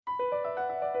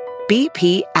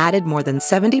BP added more than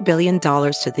 $70 billion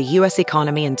to the U.S.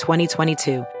 economy in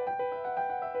 2022.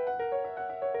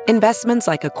 Investments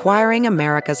like acquiring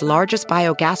America's largest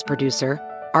biogas producer,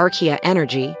 Archaea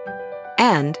Energy,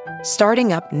 and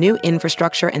starting up new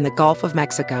infrastructure in the Gulf of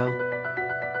Mexico.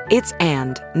 It's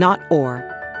and, not or.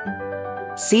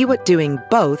 See what doing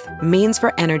both means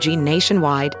for energy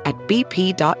nationwide at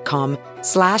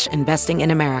bp.com/investing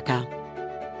in America.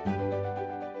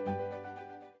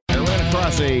 I ran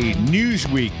across a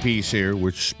Newsweek piece here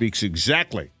which speaks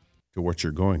exactly to what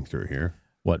you're going through here.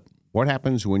 What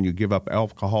happens when you give up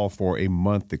alcohol for a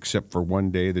month except for one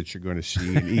day that you're going to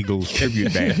see an Eagles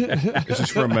tribute band? This is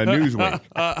from Newsweek.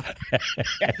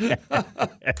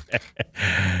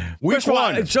 Week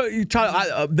one. So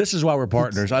this is why we're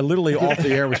partners. I literally off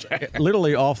the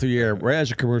air, right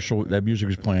as a commercial that music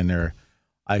was playing there,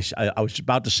 I was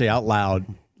about to say out loud,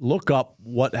 look up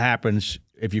what happens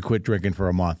if you quit drinking for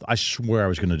a month. I swear I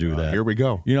was going to do that. Here we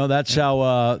go. You know, that's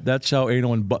how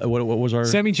Anal and what was our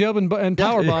Semi Chubb and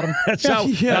Power Bottom. That's how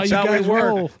we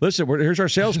work. Listen, here's our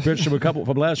sales pitch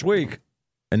from last week,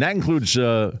 and that includes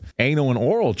anal and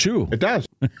oral too. It does.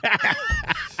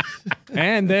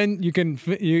 And then you can.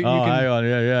 Hang on,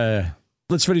 yeah.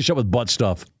 Let's finish up with butt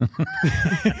stuff.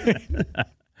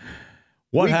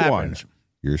 What Week happens? one,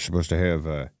 you're supposed to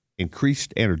have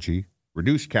increased energy,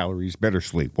 reduced calories, better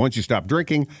sleep. Once you stop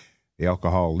drinking, the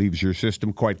alcohol leaves your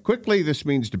system quite quickly. This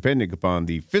means, depending upon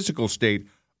the physical state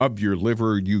of your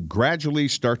liver, you gradually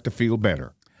start to feel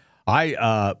better.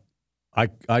 I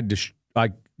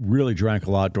really drank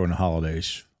a lot during the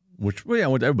holidays, which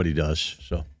what everybody does.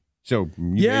 So you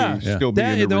may still be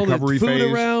in the recovery food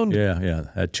phase. Around. Yeah,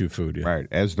 had two food. Yeah. Right.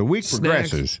 As the week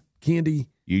progresses, candy,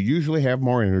 you usually have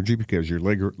more energy because your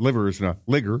liver is not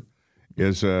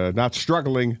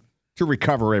struggling to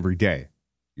recover every day.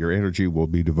 Your energy will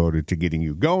be devoted to getting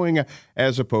you going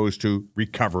as opposed to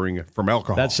recovering from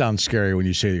alcohol. That sounds scary when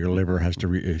you say that your liver has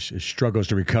to struggles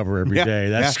to recover every day.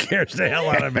 That scares the hell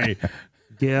out of me.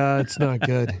 Yeah, it's not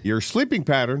good. Your sleeping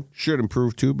pattern should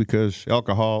improve too because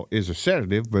alcohol is a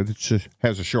sedative, but it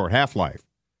has a short half-life.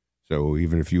 So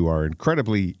even if you are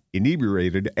incredibly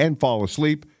inebriated and fall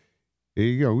asleep,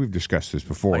 we've discussed this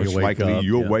before. It's likely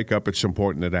you'll wake up at some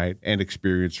point in the night and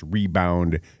experience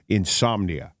rebound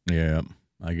insomnia. Yeah,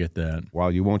 I get that.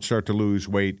 While you won't start to lose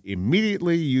weight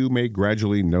immediately, you may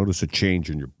gradually notice a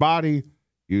change in your body.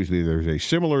 Usually there's a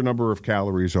similar number of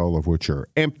calories, all of which are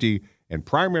empty and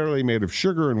primarily made of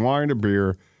sugar and wine or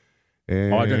beer.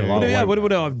 And I drink a lot of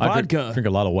vodka. I drink a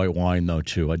lot of white wine, though,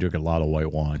 too. I drink a lot of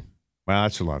white wine. Well,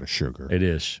 that's a lot of sugar. It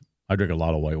is. I drink a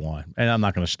lot of white wine. And I'm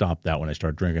not going to stop that when I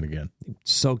start drinking again.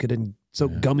 Soak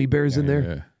gummy bears in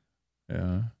there.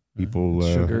 Yeah. People,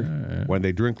 sugar. When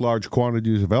they drink large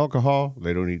quantities of alcohol,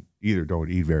 they don't eat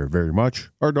very, very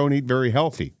much or don't eat very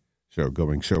healthy. So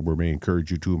going sober may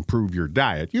encourage you to improve your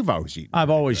diet. You've always eaten. I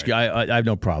have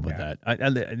no problem with that.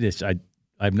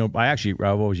 I've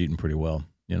always eaten pretty well.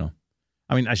 You know,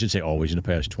 I mean, I should say always. In the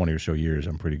past 20 or so years,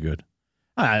 I'm pretty good.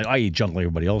 I eat junk like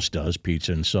everybody else does,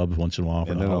 pizza and subs once in a while.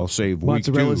 And then I'll save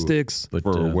mozzarella week 2 sticks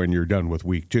for when you're done with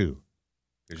week 2,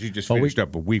 because you just finished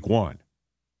up with week 1,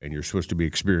 and you're supposed to be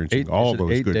experiencing all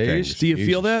those good days? things. Do you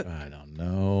feel that? I don't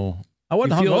know. I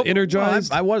wasn't feel hungover.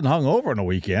 energized. I wasn't hungover on the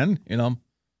weekend. You know.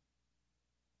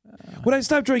 When I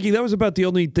stopped drinking, that was about the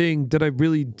only thing that I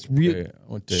really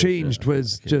changed.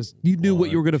 Was just you knew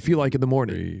what you were going to feel like in the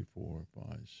morning. 3, 4, 5,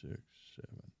 6,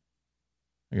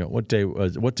 7. What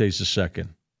day's the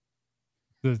second?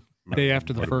 The day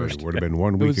after the first. Would have been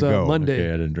 1 week ago. Monday. Okay,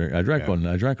 I didn't drink. I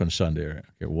drank on Sunday.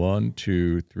 Okay, 1,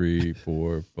 2, 3,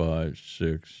 4, 5,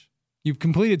 6. You've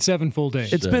completed 7 full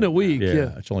days. It's been a week.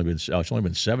 Yeah. It's only been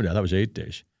 7 days. That was 8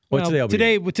 days. Well,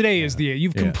 today is the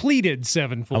you've completed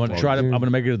 7 full days. I'm going to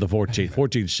make it to the 14th.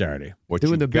 14th Saturday.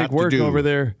 Doing the big work over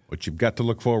there. What you've got to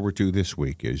look forward to this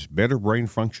week is better brain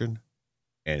function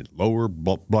and lower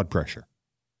blood pressure.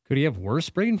 Could he have worse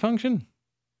brain function?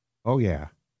 Oh, yeah.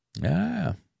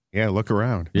 Yeah. Yeah, look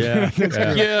around. Yeah.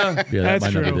 Yeah. That That's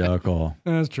might true. not be the alcohol.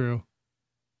 That's true.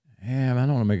 Yeah, I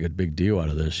don't want to make a big deal out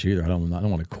of this either. I don't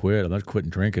want to quit. I'm not quitting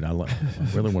drinking. I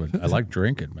really want to. I like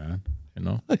drinking, man. You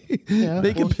know.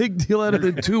 Make a big deal out of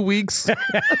it in 2 weeks.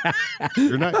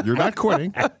 You're not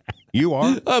quitting. You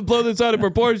are. I'll blow this out of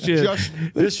proportion.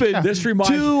 This reminds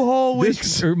 2 whole weeks.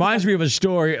 This reminds me of a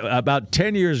story about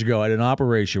 10 years ago. I had an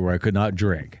operation where I could not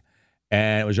drink,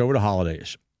 and it was over the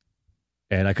holidays,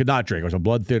 and I could not drink. I was on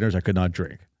blood thinners. I could not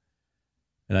drink.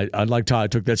 And unlike Todd, I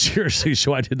took that seriously,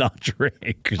 so I did not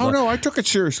drink. Oh, no, I took it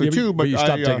seriously, too. But you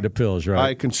stopped taking the pills, right?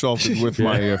 I consulted with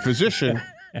my physician,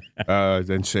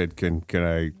 then said, "Can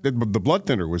I?" The blood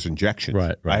thinner was injections.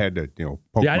 Right. I had to,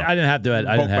 poke Yeah, I didn't have to. I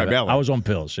didn't poke my have it. belly. I was on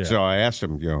pills. Yeah. So I asked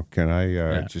him, can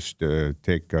I just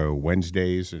take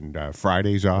Wednesdays and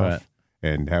Fridays off Right.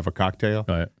 and have a cocktail?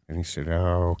 Right. And he said,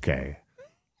 "Oh, okay."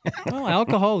 Well,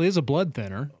 alcohol is a blood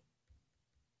thinner.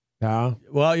 Yeah.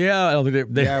 Well, yeah. I don't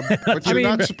think they Yeah, but you're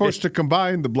not supposed to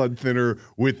combine the blood thinner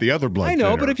with the other blood I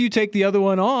know, thinner. but if you take the other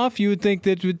one off, you would think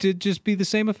that it would just be the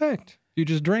same effect. You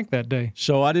just drank that day.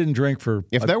 So I didn't drink for.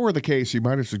 If that were the case, you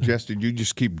might have suggested you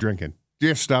just keep drinking.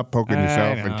 Just stop poking I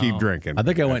yourself and know. keep drinking. I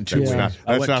think I went 2 That's weeks. not,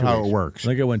 I that's went not 2 how weeks. it works. I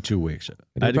think I went 2 weeks.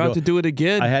 And I you're about to do it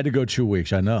again. I had to go 2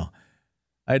 weeks. I know.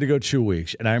 I had to go 2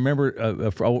 weeks, and I remember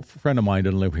a friend of mine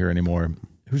doesn't live here anymore.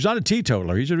 Who's not a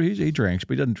teetotaler? He drinks,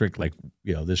 but he doesn't drink like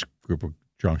this group of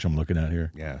drunks I'm looking at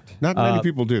here. Yeah, not many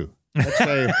people do. Let's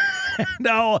say,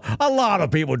 No, a lot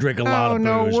of people drink a lot of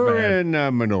booze. we're man. in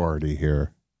a minority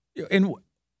here.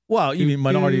 Well, you mean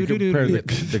minority compared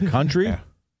to the country? Yeah.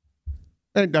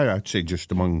 And I'd say just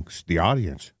amongst the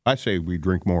audience. I say we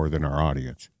drink more than our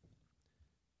audience.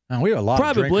 We have a lot of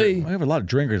Probably. drinkers. We have a lot of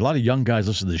drinkers. A lot of young guys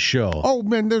listen to the show. Oh,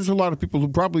 man, there's a lot of people who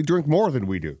probably drink more than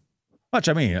we do. Much,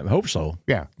 I mean, I hope so.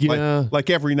 Yeah. Yeah. Like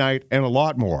every night and a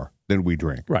lot more than we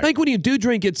drink. Right. I think when you do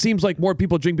drink, it seems like more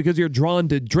people drink because you're drawn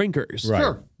to drinkers. Right.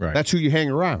 Sure. Right. That's who you hang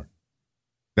around.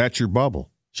 That's your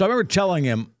bubble. So I remember telling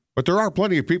him But there are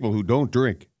plenty of people who don't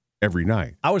drink every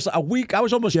night. I was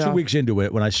almost 2 weeks into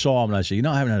it when I saw him, and I said,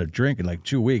 I haven't had a drink in like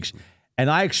 2 weeks. And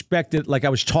I expected, like I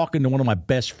was talking to one of my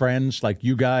best friends, like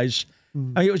you guys. I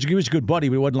mean, he was a good buddy,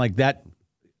 but he wasn't like that.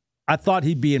 I thought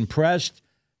he'd be impressed.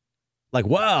 Like,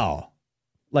 wow.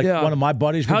 Like one of my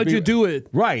buddies would How'd be, you do it?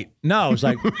 Right. No, it was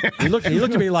like, he looked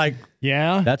at me like,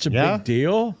 Yeah. that's a big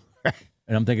deal.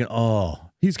 And I'm thinking,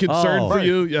 He's concerned for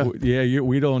you. Yeah.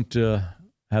 We don't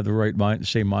have the right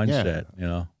same mindset,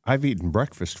 I've eaten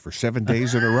breakfast for 7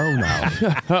 days in a row now.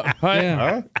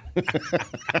 Yeah.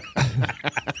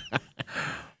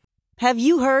 Have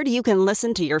you heard you can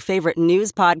listen to your favorite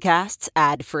news podcasts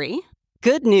ad-free?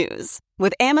 Good news.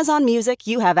 With Amazon Music,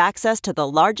 you have access to the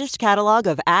largest catalog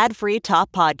of ad-free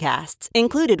top podcasts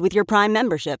included with your Prime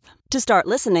membership. To start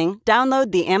listening,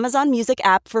 download the Amazon Music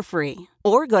app for free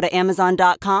or go to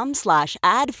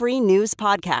amazon.com/ad-free news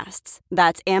podcasts.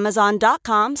 That's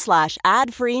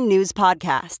amazon.com/ad-free news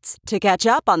podcasts to catch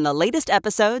up on the latest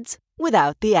episodes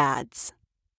without the ads.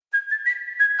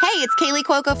 Hey, it's Kaylee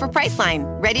Cuoco for Priceline.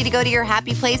 Ready to go to your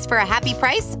happy place for a happy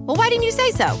price? Well, why didn't you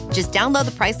say so? Just download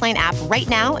the Priceline app right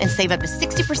now and save up to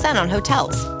 60% on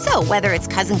hotels. So whether it's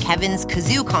Cousin Kevin's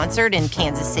Kazoo Concert in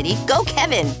Kansas City, go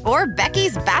Kevin, or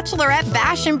Becky's Bachelorette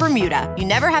Bash in Bermuda, you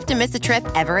never have to miss a trip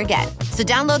ever again. So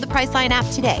download the Priceline app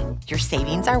today. Your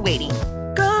savings are waiting.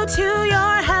 Go to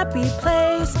your happy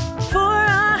place for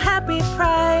a happy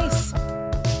price.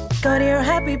 Go to your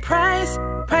happy price,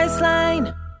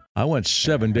 Priceline. I went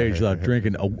 7 days without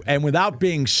drinking and without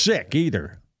being sick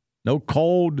either. No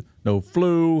cold, no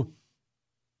flu.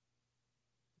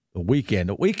 The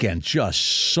weekend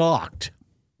just sucked.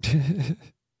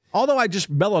 Although I just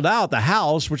mellowed out the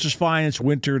house, which is fine. It's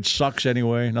winter. It sucks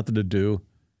anyway. Nothing to do.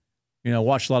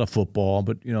 Watched a lot of football.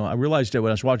 But, I realized that when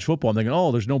I was watching football, I'm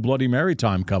thinking, there's no Bloody Mary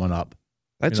time coming up.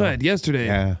 That's what I had yesterday.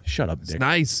 Yeah. Shut up, It's Dick.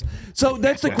 nice. So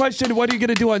that's the question. What are you going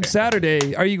to do on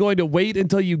Saturday? Are you going to wait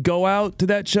until you go out to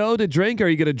that show to drink? Or are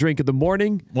you going to drink in the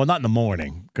morning? Well, not in the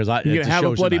morning. Because You gonna have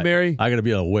a Bloody Mary? I got to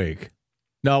be awake.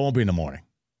 No, it won't be in the morning.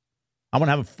 I'm going to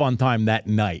have a fun time that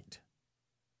night.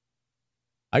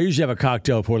 I usually have a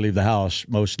cocktail before I leave the house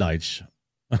most nights.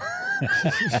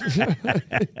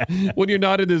 When you're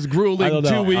not in this I grueling don't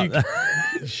know. 2 week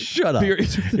Shut up. period.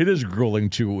 It is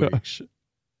grueling 2 weeks.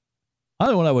 I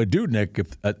don't know what I would do, Nick, if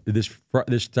this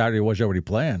Saturday was already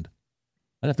planned.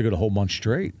 I'd have to go the whole month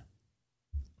straight.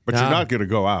 But you're not going to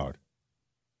go out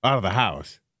of the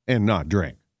house and not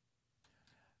drink.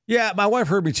 Yeah, my wife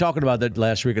heard me talking about that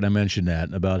last week, and I mentioned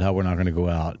that, about how we're not going to go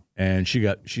out. And she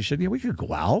said, yeah, we could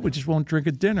go out. We just won't drink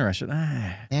at dinner. I said,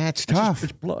 That's tough.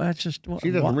 That's just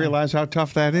She doesn't realize how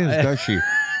tough that is, does she?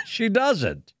 She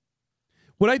doesn't.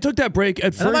 When I took that break at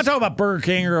And first, I'm not talking about Burger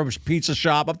King or a pizza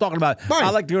shop. I'm talking about, Right.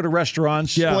 I like to go to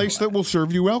restaurants. Yeah. Place that will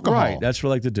serve you alcohol. Right, that's what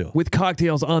I like to do. with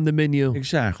cocktails on the menu.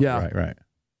 Exactly. Yeah. Right.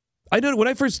 I know when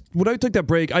I took that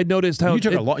break, I noticed how You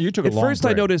took a long At first, I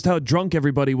break. noticed how drunk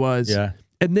everybody was. Yeah.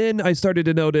 And then I started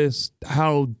to notice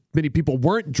how many people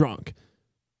weren't drunk.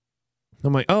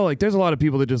 I'm like, there's a lot of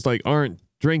people that just like aren't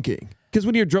drinking. Because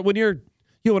when you're drunk, when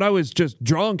I was just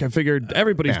drunk, I figured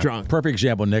everybody's drunk. Perfect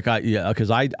example, Nick. Because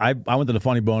I went to the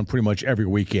Funny Bone pretty much every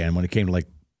weekend when it came to like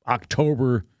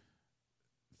October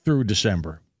through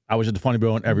December. I was at the Funny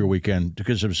Bone every weekend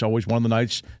because it was always one of the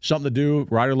nights, something to do.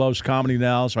 Ryder loves comedy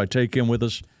now, so I take him with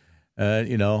us,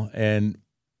 and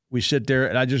we sit there,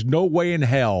 and I just no way in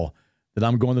hell that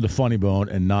I'm going to the Funny Bone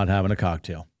and not having a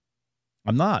cocktail.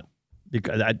 I'm not,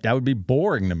 because that would be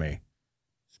boring to me.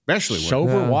 Especially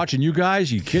sober watching you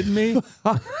guys. You kidding me?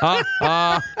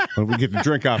 when we get to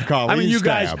drink off Colleen's I mean, you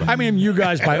guys. tab. I mean, you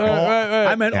guys by all.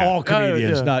 I meant all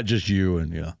comedians, yeah. not just you.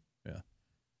 And yeah.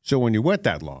 So when you went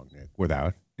that long, Nick,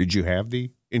 without, did you have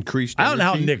the increased I don't know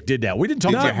how energy? Nick did that. We didn't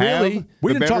talk. Did you have We the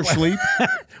didn't better talk sleep?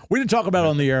 We didn't talk about it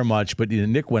on the air much, but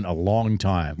Nick went a long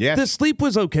time. Yes. The sleep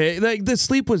was okay. Like the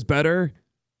sleep was better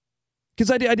because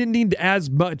I didn't need as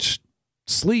much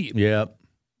sleep. Yeah.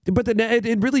 But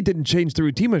it really didn't change the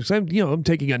routine much. I'm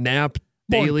taking a nap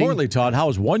More daily. importantly, Todd, how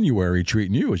is January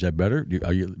treating you? Is that better?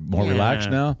 Are you more relaxed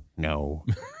now? No.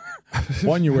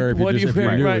 January, if you're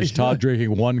January, new, right. is Todd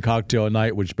drinking one cocktail a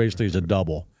night, which basically is a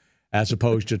double, as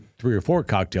opposed to 3 or 4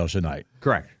 cocktails a night.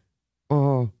 Correct.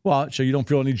 Oh, Well, so you don't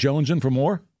feel any jonesing for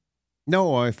more?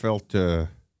 No, I felt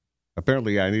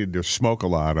apparently I needed to smoke a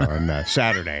lot on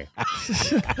Saturday.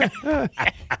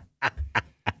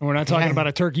 We're not talking about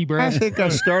a turkey I breast. think I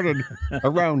started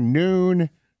around noon,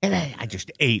 and I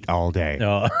just ate all day.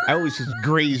 No. I was just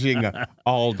grazing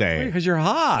all day. Because you're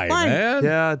high, man.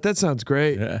 yeah, that sounds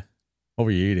great. Yeah. What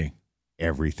were you eating?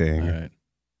 Everything. All right.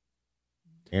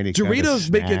 Any kind of Doritos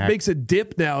snack. makes a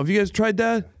dip now. Have you guys tried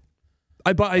that?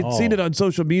 I'd seen it on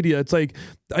social media. It's like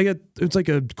it's like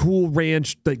a Cool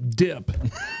Ranch like dip.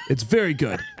 It's very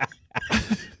good.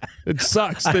 It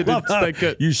sucks that it's that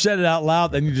good. You said it out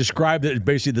loud, then you described it as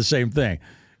basically the same thing.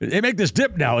 They make this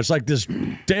dip now. It's like this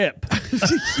dip.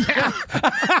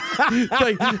 It's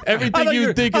like everything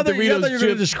you think of I thought you were Doritos going to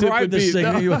dip describe would this be.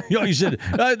 thing. No. You said,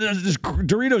 there's this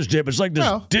Doritos dip. It's like this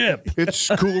Well, dip. It's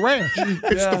Cool Ranch.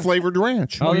 It's the flavored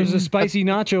ranch. Oh, there's a spicy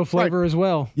nacho flavor as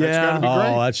well. That's Yeah. gotta be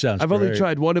great. Oh, that sounds I've only great.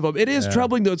 tried one of them. It is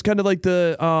troubling though. It's kind of like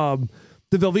the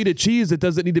Velveeta cheese that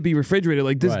doesn't need to be refrigerated.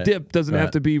 Like this Right. dip doesn't have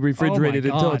to be refrigerated Oh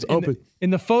my until God. it's open. In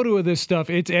the photo of this stuff,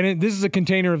 this is a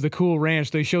container of the Cool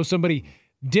Ranch. They show somebody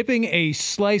dipping a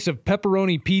slice of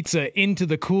pepperoni pizza into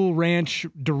the Cool Ranch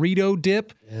Dorito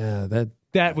dip. Yeah,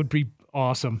 That would be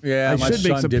awesome. Yeah, I my should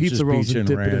make son some dips pizza his rolls pizza and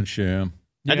in dip it in. ranch. Yeah.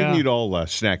 I didn't Yeah. eat all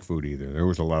snack food either. There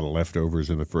was a lot of leftovers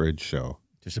in the fridge, so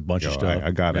Just a bunch of you know, stuff. I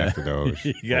got after those.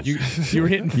 You were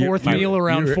hitting fourth meal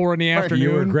around 4 in the You were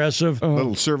afternoon. aggressive. A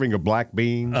little serving of black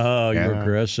beans. Oh, you're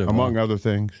aggressive, Among huh? other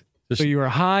things. So you were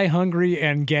high, hungry,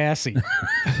 and gassy.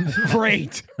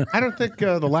 Great. I don't think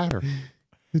the latter.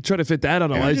 try to fit that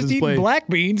on a You're just license eating plate. black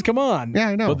beans. Come on. Yeah,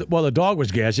 I know. Well, the dog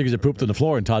was gassy because it pooped on the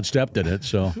floor and Todd stepped in it.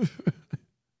 So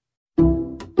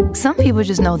Some people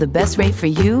just know the best rate for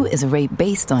you is a rate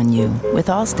based on you with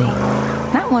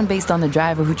Allstate. Not one based on the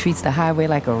driver who treats the highway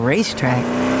like a racetrack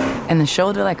and the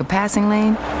shoulder like a passing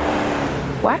lane.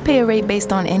 Why pay a rate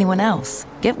based on anyone else?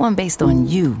 Get one based on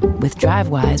you with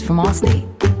DriveWise from Allstate.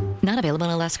 Not available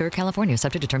in Alaska or California,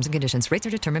 subject to terms and conditions. Rates are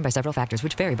determined by several factors,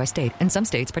 which vary by state. In some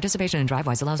states, participation in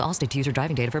DriveWise allows Allstate to use your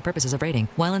driving data for purposes of rating.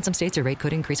 While in some states, your rate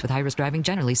could increase with high-risk driving.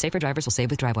 Generally, safer drivers will save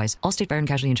with DriveWise. Allstate Fire and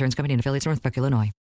Casualty Insurance Company and affiliates, Northbrook, Illinois.